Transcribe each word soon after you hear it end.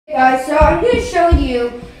Guys, so I'm going to show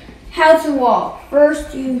you how to walk.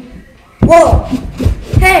 First whoa,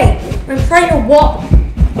 hey, I'm trying to walk.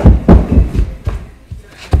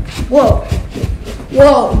 Whoa,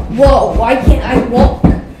 why can't I walk?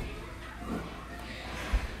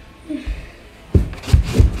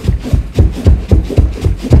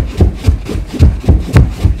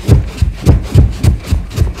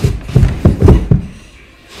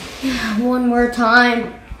 One more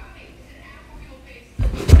time.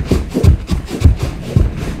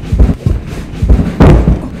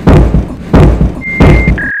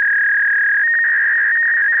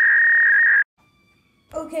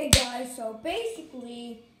 Okay guys, so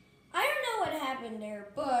basically, I don't know what happened there,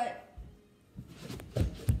 but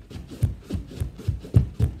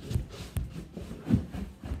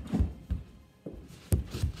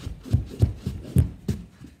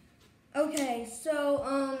okay,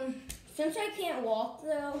 so since I can't walk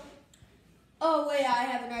though, oh wait, I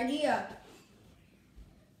have an idea.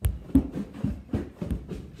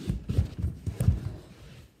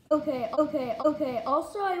 Okay,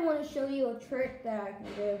 also I want to show you a trick that I can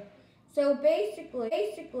do. So basically,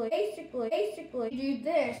 you do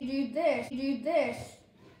this,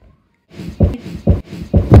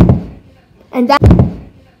 and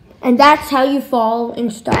that's how you fall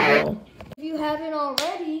in style. If you haven't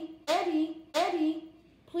already,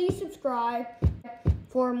 please subscribe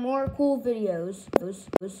for more cool videos. I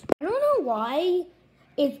don't know why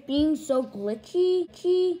it's being so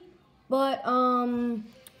glitchy, but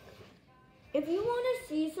if you want to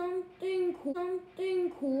see something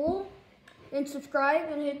cool, then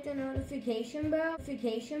subscribe and hit the notification bell,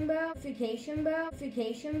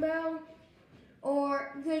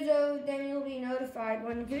 or because then you'll be notified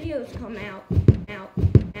when videos come out.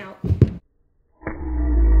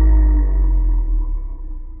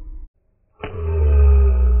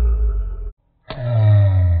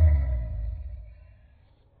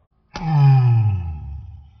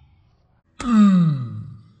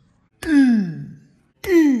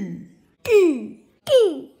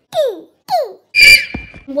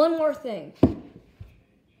 One more thing.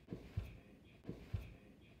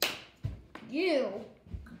 You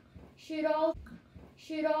should also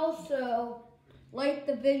like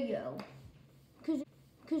the video. Cause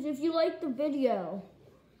if you like the video,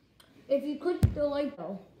 if you click the like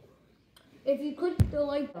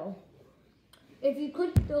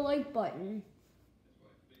button,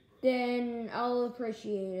 then I'll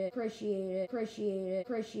appreciate it.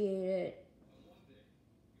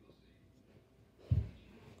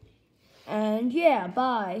 And yeah,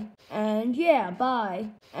 bye. And yeah,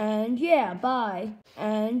 bye. And yeah, bye.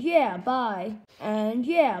 And yeah, bye. And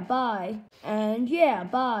yeah, bye. And yeah,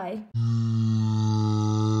 bye.